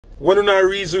When you not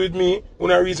reason with me,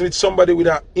 when I reason with somebody with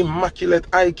an immaculate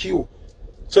IQ.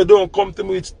 So don't come to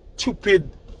me with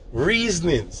stupid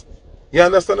reasonings. You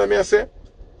understand what I say?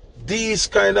 These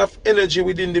kind of energy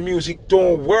within the music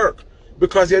don't work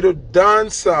because you do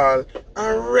dancehall and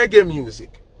reggae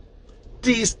music.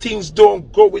 These things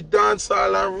don't go with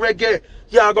dancehall and reggae.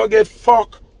 You're gonna get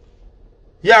fucked.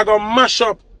 You're gonna mash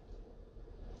up.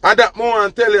 And that more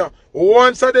and tell you,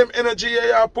 once of them energy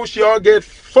you push, you'll get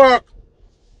fucked.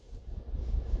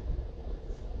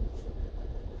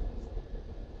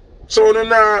 So you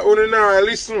now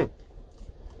listen.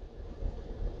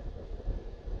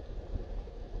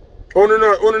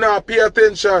 You now pay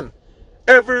attention.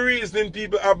 Every reason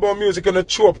people have about music and a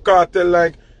chew up Cartel,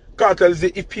 like Cartel is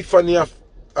the epiphany of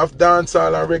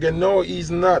dancehall and reggae. No, he's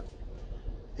not.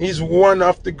 He's one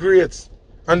of the greats.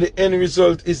 And the end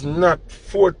result is not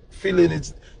fulfilling.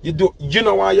 It's you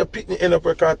know why your pitney end up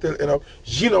a Cartel end up.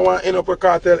 You know why end up a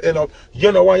Cartel end up.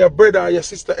 You know why your brother or your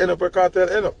sister end up a Cartel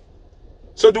end up.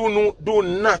 So do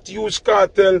not use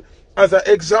Cartel as an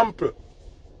example.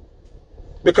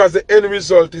 Because the end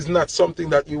result is not something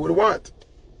that you would want.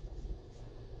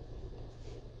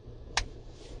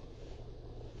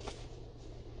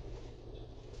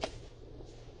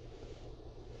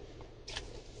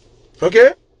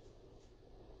 Okay?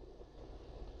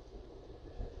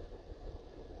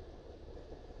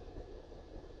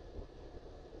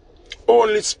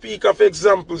 Only speak of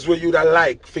examples where you'd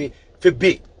like for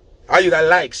be. Or you'd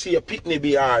like see your pitney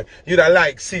be, or you'd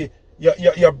like see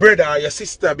your brother or your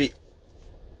sister be.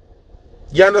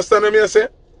 You understand what I say?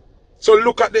 So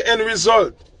look at the end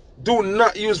result. Do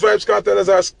not use Vybz Kartel as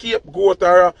a scapegoat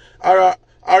or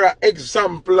an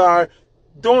example. Or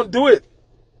don't do it.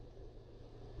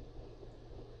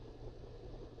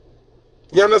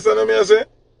 You understand what I say?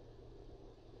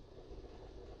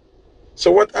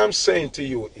 So what I'm saying to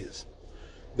you is,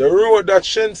 the road that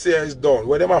shenseea is down,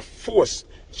 where them are forced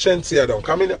shenseea down.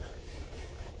 Come in.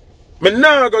 Me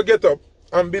now go get up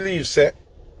and believe, say,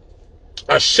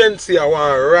 a shenseea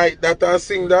want to write that and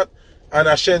sing that, and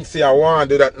a shenseea want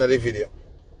to do that in the video.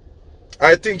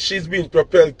 I think she's been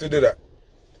propelled to do that.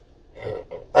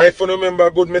 And if you remember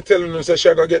good, me telling you, say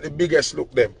she going to get the biggest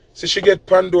look them. So she get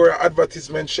Pandora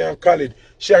advertisement, she and Khalid.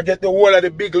 She get the whole of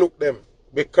the big look them.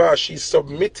 Because she's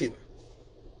submitting.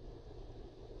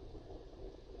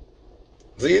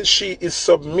 See, she is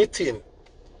submitting.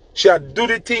 She do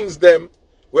the things them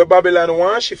where Babylon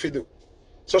wants she to do.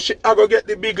 So she go get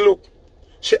the big look.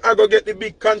 She go get the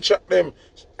big contract them.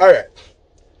 Alright.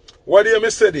 What do you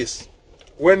say this?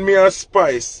 When me and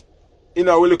Spice in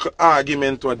our little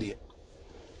argument today.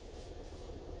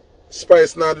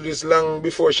 Spice now do this long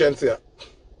before shenseea.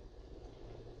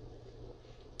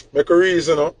 Make a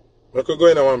reason now. Make a go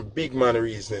in one big man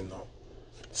reasoning now.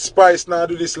 Spice now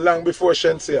do this long before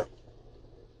shenseea.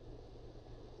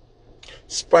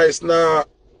 Spice now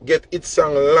get its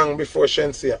song long before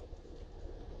shenseea.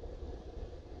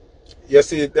 You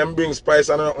see them bring Spice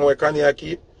and nothing where Kanye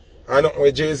keep. And nothing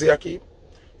where Jay-Z keep.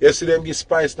 You see them give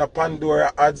Spice no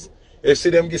Pandora ads. You see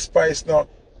them give Spice no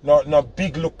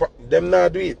big look. Them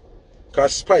not do it.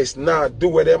 Because Spice not do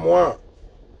what them want.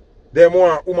 Them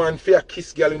want woman fair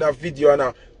kiss girl in a video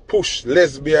and push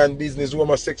lesbian business,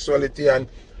 homosexuality and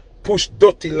push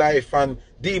dirty life and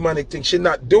demonic things. She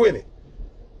not doing it.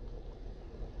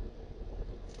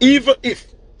 Even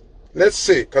if, let's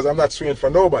say, because I'm not suing for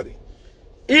nobody,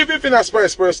 even if in a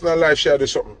Spice personal life she do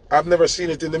something, I've never seen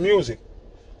it in the music.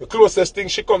 The closest thing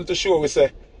she come to show, we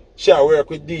say, she work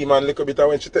with Demon a little bit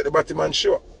when she take the Batman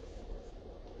show.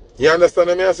 You understand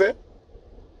what I say?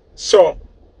 So,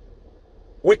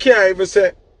 we can't even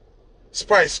say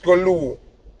Spice go low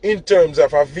in terms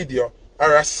of a video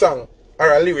or a song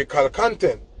or a lyrical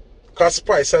content. Because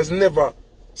Spice has never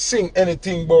sing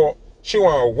anything but she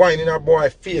want to whine in her boy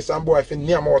face and boy fi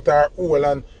nyam out her hole,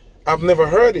 and I've never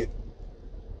heard it.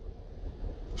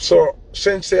 So,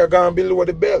 shenseea gone below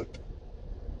the belt.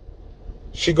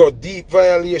 She got deep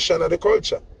violation of the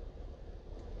culture.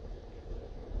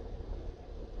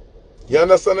 You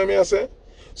understand what I say?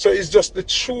 So it's just the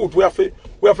truth. We have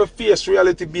to face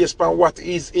reality based on what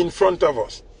is in front of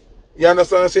us. You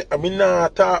understand what I say? I mean,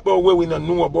 not talk about what we don't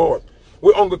know about.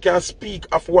 We only can speak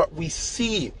of what we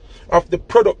see, of the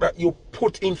product that you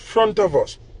put in front of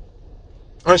us.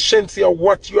 And shenseea,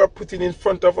 what you are putting in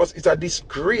front of us is a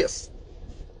disgrace.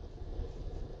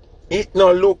 It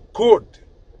not look good.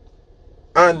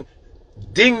 And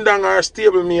Ding Dong, our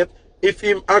stablemate, if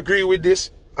him agree with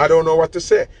this, I don't know what to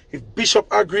say. If Bishop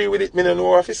agree with it, me don't know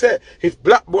what to say. If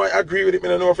Black Boy agree with it, me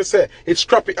don't know what to say. If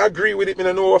Scrappy agree with it, me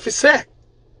don't know what to say.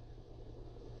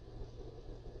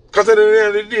 Because at the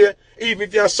end of the day, even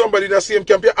if you're somebody in the same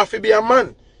camp, you have to be a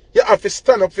man. You have to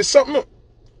stand up for something.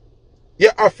 You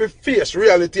have to face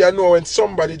reality and know when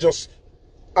somebody just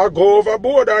go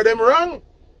overboard or them wrong.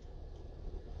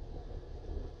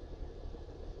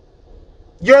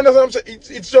 You understand what I'm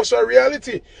saying? It's just a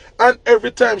reality. And every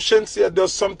time Shenseea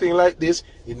does something like this,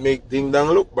 it make Ding Dong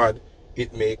look bad.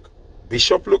 It make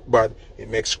Bishop look bad. It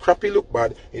makes Scrappy look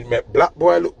bad. It make Black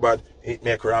Boy look bad. It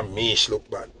make Ramesh look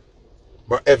bad.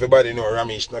 But everybody know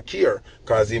Ramesh not care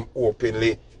because him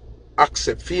openly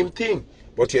accept him thing.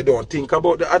 But you don't think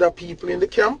about the other people in the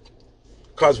camp.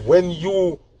 Because when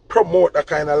you promote that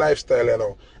kind of lifestyle, you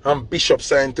know, and Bishop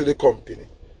signed to the company,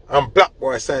 and Black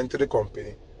Boy signed to the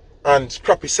company, and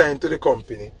Scrappy signed to the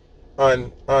company,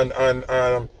 and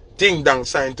Ding Dong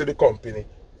signed to the company,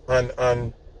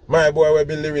 and my boy we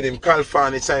build with him,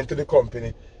 Calfani signed to the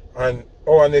company, and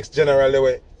our next general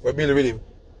we build with him.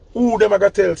 Who them I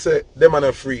gonna tell say them are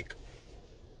a freak?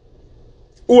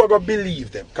 Who are gonna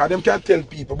believe them? Because them can't tell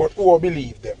people, but who will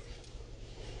believe them?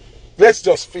 Let's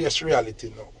just face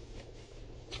reality now.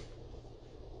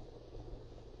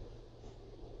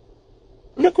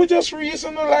 Make we just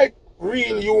reason like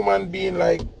real human being,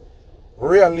 like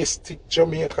realistic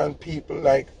Jamaican people.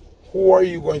 Like, who are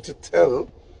you going to tell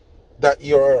that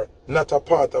you're not a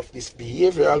part of this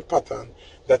behavioral pattern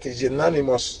that is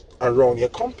unanimous around your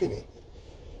company?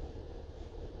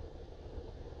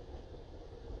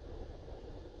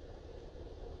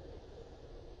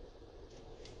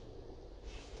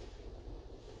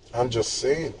 I'm just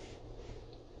saying.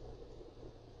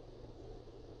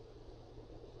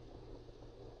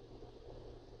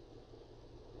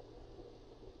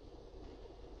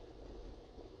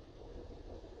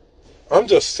 I'm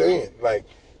just saying, like,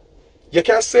 you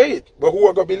can't say it, but who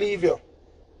are going to believe you?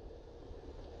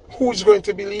 Who's going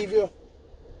to believe you?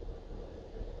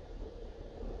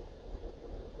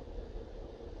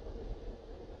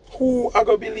 Who are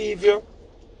going to believe you?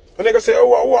 And they going to say,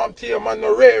 oh, I want to hear, man,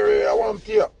 no rare, I want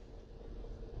to hear.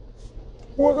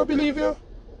 Who are going to believe you?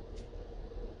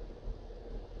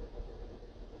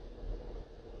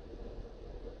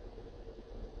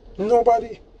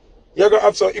 Nobody. You're going to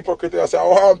have some hypocrite that say, I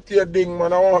want to hear Ding,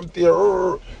 man, I want to hear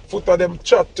Foota them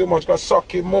chat too much because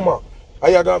suck him, mama.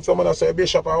 And you're going to have someone that say,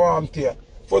 Bishop, I want to hear.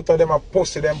 Foota them a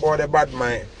pussy, them boy, the bad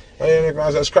mind. And you're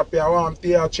going to say, Scrappy, I want to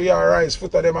hear, tree or rice.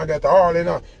 Foota them a get all, you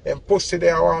know. Them pussy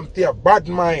there, I want to hear, bad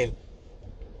mind.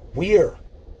 Where?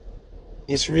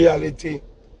 It's reality.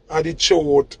 And the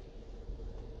truth.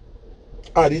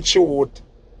 And the truth.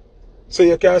 So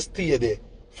you can stay there.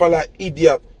 Follow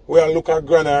idiot. We are look at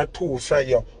granny or two from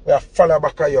you. We are follow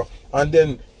back at you. And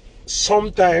then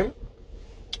sometime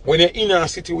when you're in a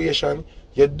situation,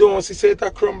 you don't see say it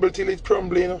a crumble till it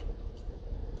crumble, you know.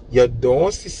 You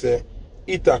don't see say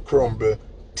it a crumble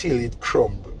till it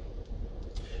crumble.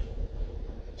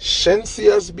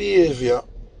 Shenseea's behavior,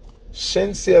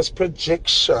 Shenseea's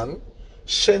projection,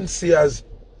 Shenseea's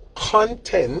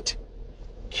content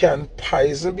can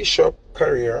poison Bishop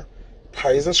career,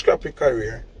 poison Scrappy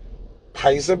career,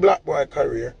 poison Black Boy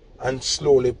career, and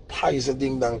slowly poison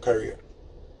Ding Dong career.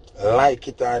 Like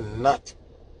it or not,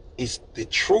 it's the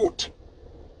truth.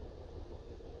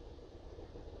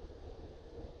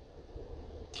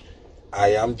 I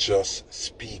am just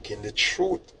speaking the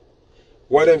truth.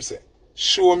 What them say?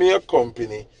 Show me a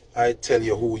company, I tell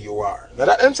you who you are. Now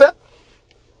that them say?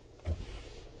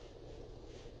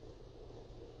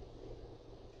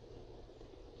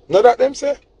 Now that them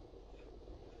say?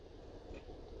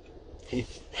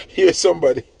 Here's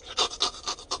somebody.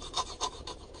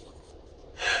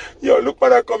 Yo, look for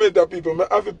that comment there, people.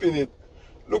 I have to pin it.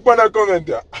 Look for that comment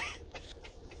there.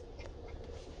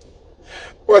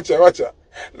 Watch out, watch out.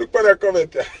 Look for that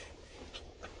comment there.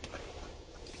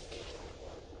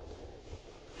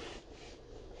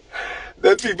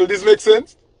 Then people, this makes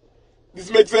sense? This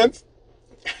makes sense?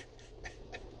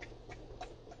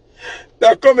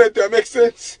 That comment there makes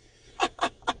sense?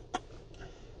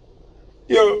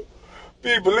 Yo,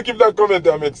 people, look if that comment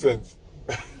there makes sense.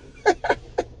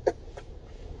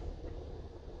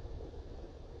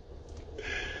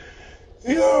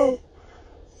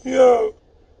 Yo,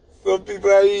 some people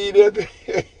are idiots.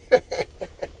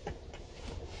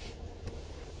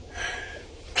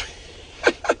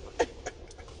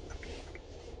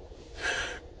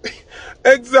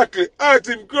 Exactly. Ask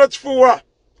him, grudge for what?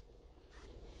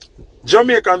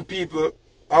 Jamaican people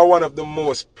are one of the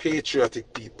most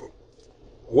patriotic people.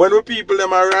 When we people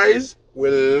them arise, we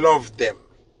love them.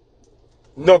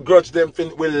 No grudge them,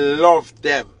 we love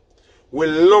them. We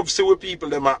love see we people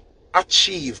them are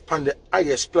achieve on the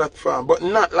highest platform, but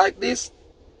not like this.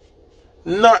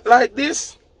 Not like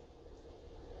this.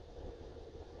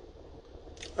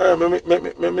 Alright,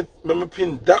 me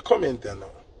pin that comment here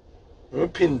now. Me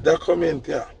pin that comment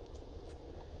here.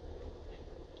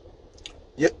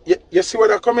 You see what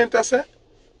that comment I say?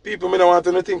 People me don't want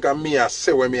to think of me I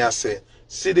say what me I say.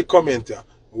 See the comment here.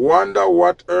 Wonder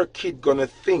what her kid gonna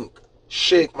think.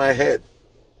 Shake my head.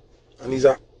 And he's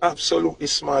an absolutely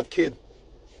smart kid.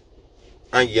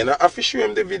 And you know, have to show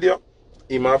him the video.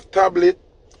 Him have tablet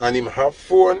and him have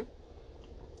phone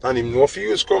and him know if he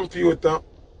use computer.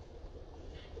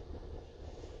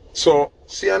 So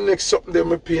see and next something they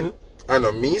me pin. I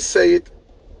know me say it,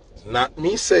 not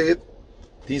me say it.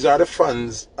 These are the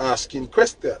fans asking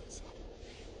questions.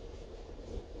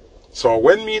 So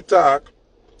when me talk,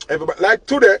 everybody like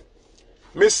today,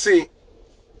 me see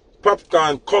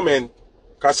Popcorn comment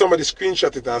because somebody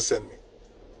screenshot it and send me.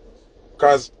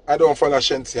 Because I don't follow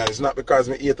Shenseea. It's not because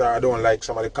me hate her, I don't like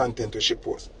some of the content that she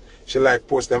posts. She like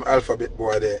post them alphabet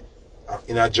boy there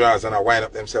in her jaws and I wind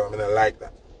up themselves. I don't like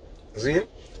that. See?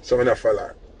 So I don't follow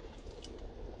her.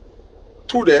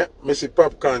 Today, me see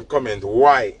Popcorn comment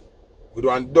why. We do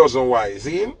 12 why.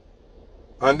 See?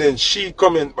 And then she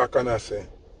comment back and I say,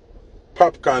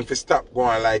 Popcorn fi stop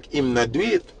going like him not do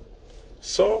it.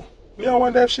 So, me I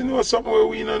wonder if she knows something where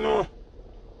we don't know.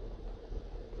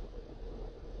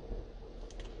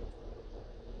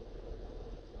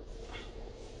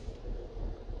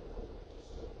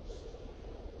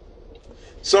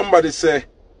 Somebody say,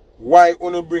 why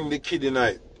wanna bring the kid in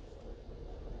it?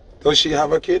 Does she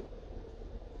have a kid?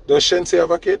 Does Shenseea have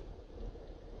a kid?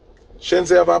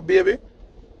 Shenseea have a baby?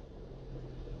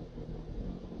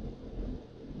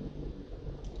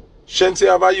 Shenseea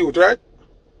have a youth, right?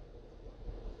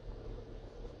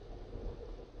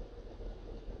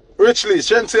 Richly,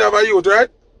 Shenseea have a youth, right?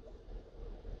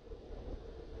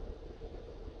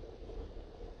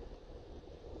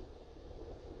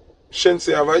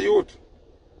 Shenseea have a youth.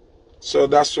 So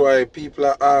that's why people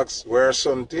are asked where her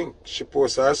son think. She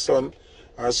posts her son.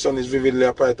 Her son is vividly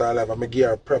a part of her life. And I give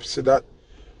her props to that.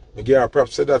 I give her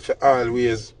props to that for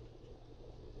always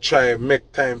try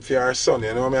make time for her son.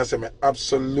 You know what I say? I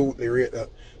absolutely rate that.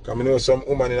 Because I know some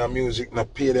woman in the music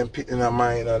not pay them pit in her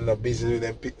mind and not busy with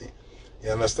them pitney. You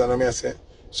understand what I say?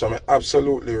 So I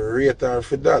absolutely rate her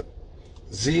for that.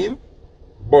 Zine,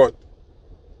 but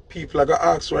people are going to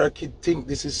ask where a kid think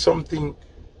this is something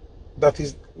that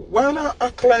is... Why not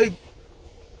act like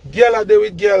girl are there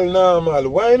with girl normal?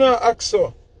 Why not act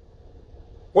so?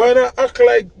 Why not act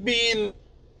like being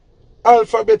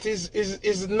alphabet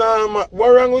is normal? What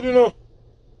wrong with you know?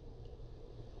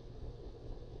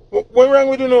 What wrong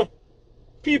with you know?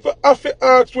 People have to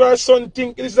ask where son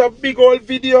think this is a big old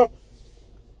video.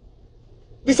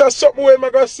 This is something where I'm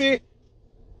going to see.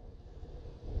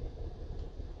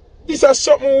 This is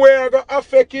something where I'm going to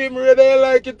affect him whether you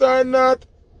like it or not.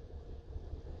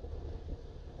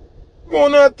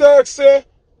 Wanna talk say,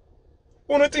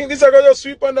 wanna think this is going to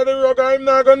sweep under the rug and him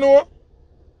not going to know?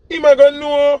 Him not going to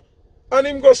know and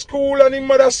him go school and him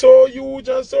mother so huge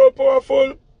and so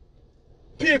powerful.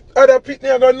 Other people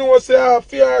are going to know say, ah,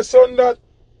 fear son that.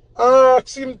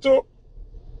 Ask him to,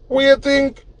 what you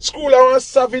think? School are a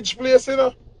savage place, you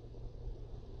know?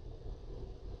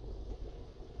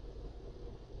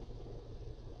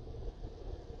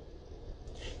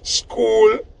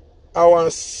 School are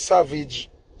a savage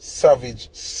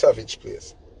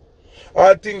place.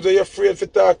 All things that you're afraid to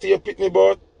talk to your pitney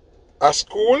about at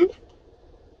school,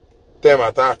 them I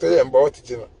talk to them about it,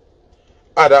 you know.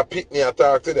 Other pitney I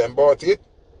talk to them about it,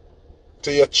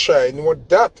 so you try know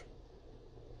that.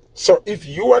 So if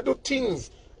you are do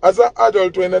things as an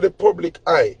adult when in the public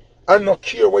eye and not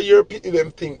care what your pitney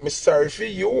them think, me sorry for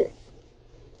you.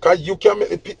 Because you can make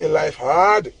the pitney life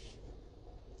hard.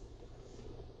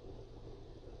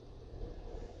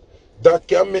 That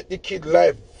can make the kid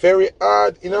life very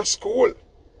hard in a school.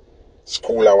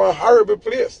 School are a horrible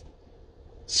place.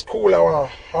 School are a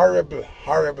horrible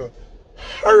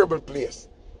place.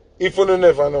 If you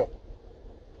never know.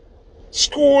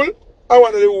 School are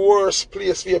one of the worst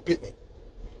places for your pitney.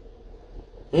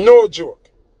 No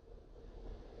joke.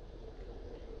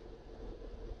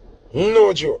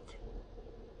 No joke.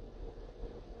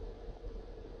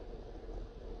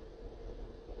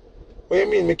 What do you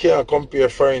mean me can't compare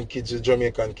foreign kids with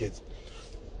Jamaican kids?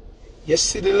 You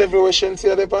see the level where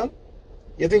Shenseea depend?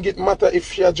 You think it matter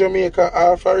if she a Jamaica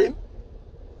or foreign?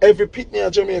 Every pitney a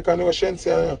Jamaica know Shenseea,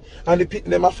 you know? And the pitney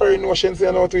them a foreign know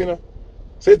Shenseea now too, you know?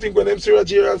 So you think when them see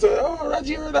Rajira and say, oh,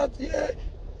 Rajira that, yeah,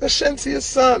 the Shensea's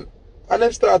son. And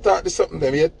them start talking to something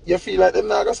them, you feel like them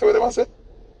not gonna say what them a say?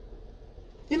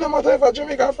 It no matter if a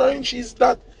Jamaica or foreign, she's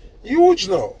that huge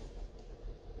now.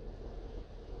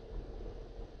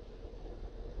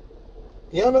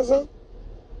 You understand?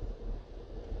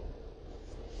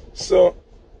 So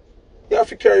you have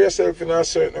to carry yourself in a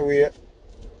certain way.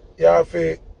 You have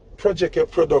to project your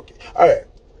product. Alright.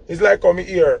 It's like how me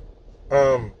hear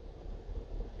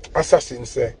Assassin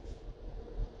say,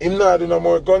 him not do no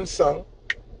more gun song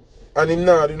and him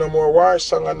not do no more war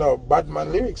song and no bad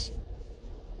man lyrics.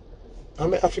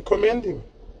 And I have to commend him.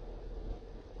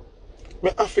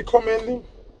 I have to commend him.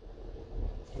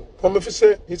 But if you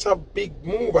say it's a big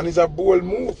move and it's a bold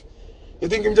move, you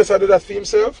think him just do that for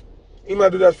himself? He might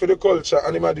do that for the culture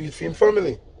and he might do it for his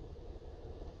family.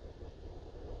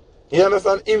 You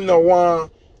understand? Him no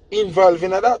want involved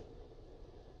in that.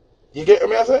 You get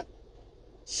me I say?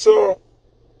 So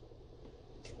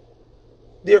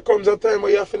there comes a time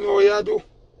where you have to know what you do.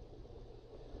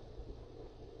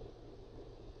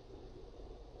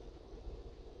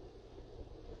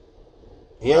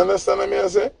 You understand what I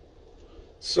say?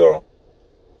 So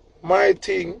my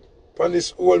thing on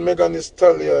this whole Megan Thee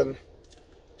Stallion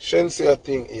shenseea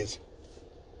thing is,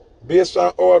 based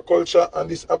on our culture and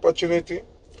this opportunity,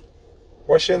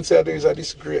 what shenseea do is a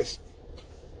disgrace.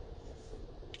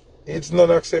 It's not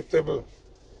acceptable.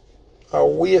 A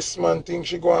waste man thing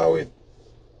she go on with.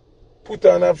 Put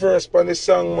on a verse on the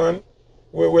song, man,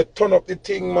 where we turn up the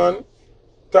thing, man.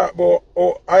 Talk about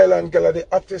how island girl are the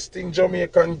hottest thing,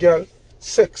 Jamaican girl,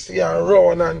 sexy and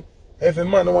round, and every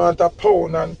man want a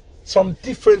pound, and some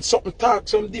different something talk,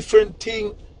 some different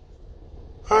thing.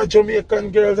 Our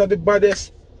Jamaican girls are the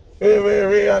baddest.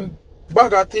 And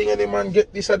bag of thing, any man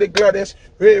get this are the gladdest.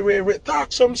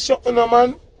 Talk some something,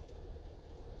 man.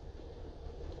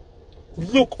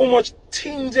 Look how much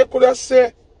things you could have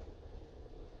said.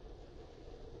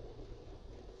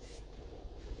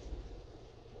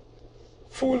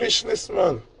 Foolishness,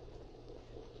 man.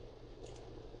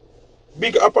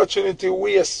 Big opportunity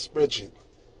waste, Bridget.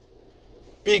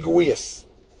 Big waste.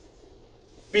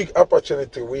 Big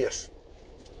opportunity waste.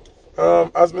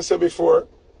 As I said before,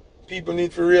 people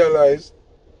need to realize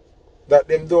that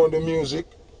them don't do music,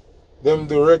 them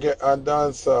do reggae and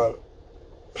dancehall.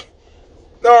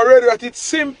 Now, ready that it's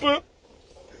simple.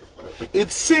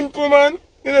 It's simple, man.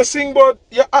 You know, sing about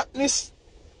your hotness.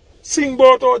 Sing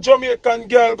about how Jamaican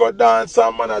girl go dance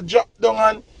and man a drop down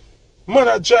and man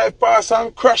a drive past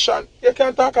and crash and you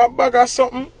can talk a bag or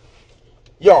something.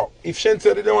 Yo, if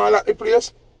shenseea didn't want to lock the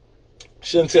place,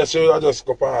 shenseea should just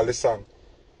go up and all the song.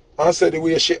 And say the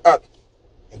way she hot.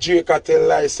 Drake a tell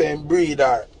lies saying breed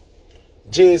her.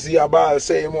 Jay-Z a ball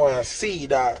say he want to see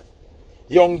her.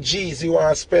 Young Jeezy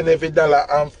want to spend every dollar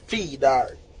and feed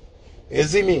her. You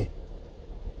see me?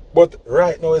 But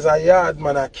right now is a yard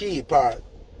man a keep her.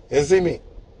 You see me?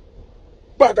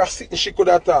 Bag of sitting she could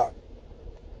have talk.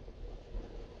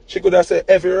 She could have said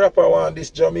every rapper want this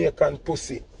Jamaican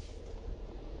pussy.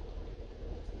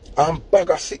 And bag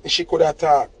of sitting she could have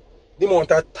talk. The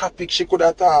amount of topic she could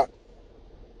have talk.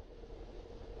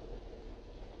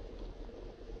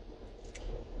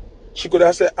 She could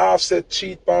have said Offset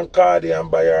cheat on Cardi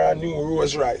and buy her a new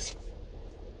Rolls Royce.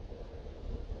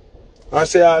 And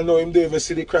say I know him don't even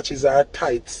see the crutches are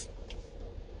tights.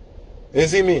 You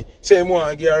see me? Say him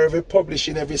want to give her every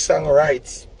publishing, every song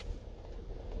rights.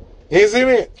 You see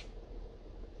me?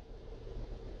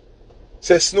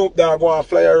 Say Snoop Dogg want to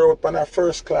fly her out on a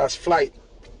first class flight.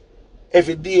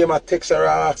 Every day I text her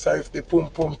and ask her if the pum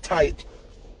pum tight.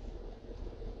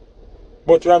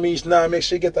 But Ramesh now make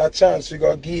she get a chance, she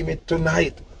gonna give me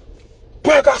tonight.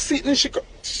 Bag of sitting she go.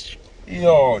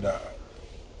 Yo, dog.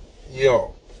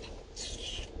 Yo.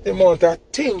 The amount of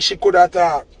things she could have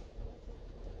talked.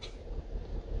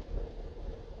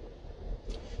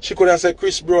 She could have said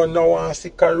Chris Brown now want to see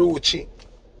Karuchi.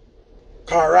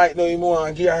 Cause right now he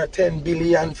want to give her 10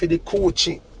 billion for the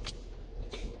coochie.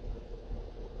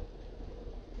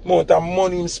 Amount of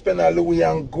money him spend on Louis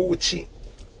and Gucci.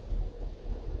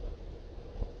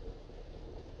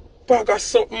 Bag of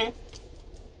something.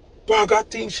 Bag of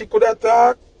things she could have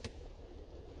talked.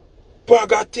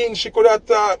 Bag of things she could have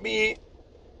talked me.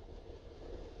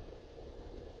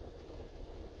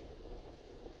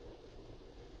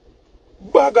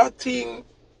 Bag of thing.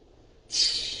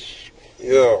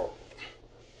 Yo.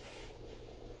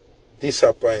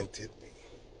 Disappointed me.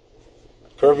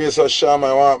 Curvature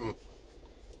Shaman want me.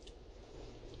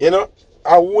 You know,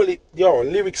 I will it, yo,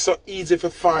 lyrics so easy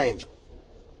to find.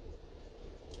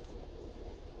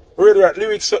 Read that,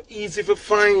 lyrics so easy to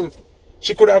find.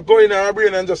 She could have gone in her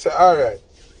brain and just say, alright.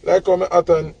 Like how me at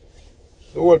on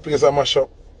the whole place I mash up.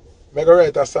 I go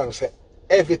write a song say,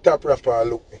 every top rapper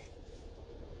look me.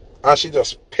 And she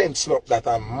just pencil up that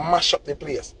and mash up the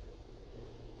place.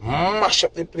 Mash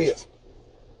up the place.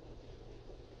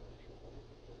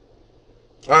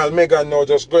 And Megan now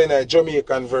just go in a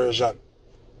Jamaican version.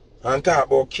 and talk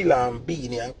about Killer and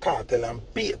Beanie and Cartel and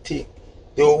Baiting.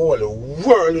 The whole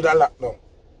world with a lock now.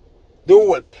 The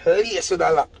whole place with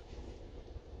a lock.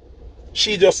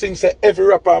 She just sings say every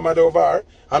rapper mad over her,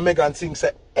 and Megan sings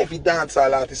say every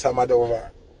dancehall artist are mad over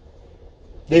her.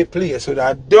 They play so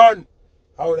they're done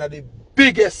out of the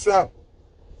biggest song.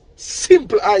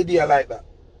 Simple idea like that.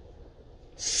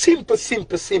 Simple,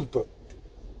 simple, simple.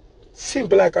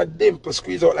 Simple like a dimple,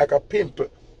 squeeze out like a pimple.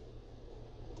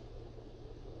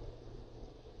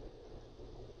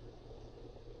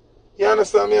 You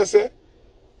understand me I say?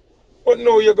 But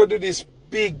no, you're going to do this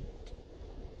big,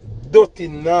 dirty,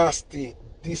 nasty,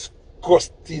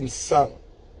 disgusting song.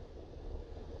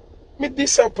 Me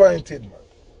disappointed, man.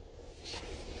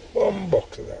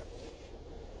 Bumbuckle that.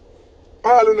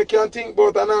 All you can think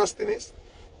about a nastiness.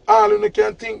 All you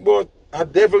can think about a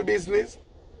devil business.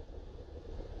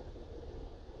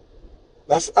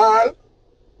 That's all.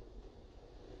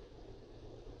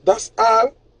 That's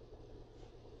all.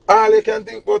 All you can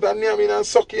think about a namming and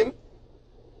sucking.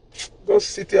 Go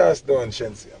sit your ass down,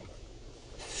 shenseea.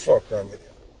 Fuck wrong with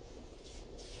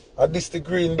you. And this the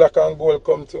green, black and gold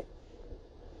come to.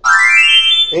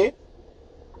 Eh?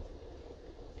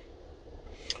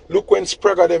 Look when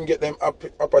Spragga them get them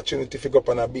opportunity to go up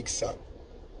on a big song.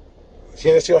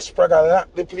 You see how Spragga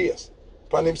lock the place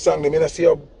pan him song them. You see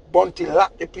how Bunty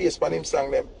lock the place pan him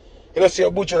song them. You see how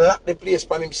Butcher lock the place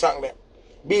pan him song them.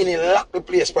 Beanie lock the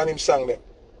place pan him song them.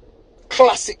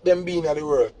 Classic them being in the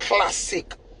world.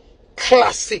 Classic.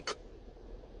 Classic.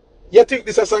 You think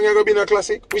this a song you're going to be in a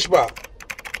classic? Which bar?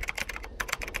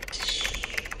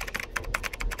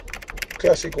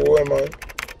 Classic oh man.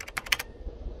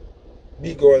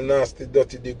 Big old nasty,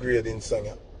 dirty, degrading song.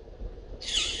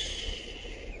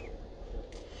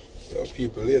 Tell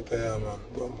people later, yeah, man.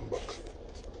 Bumbuck.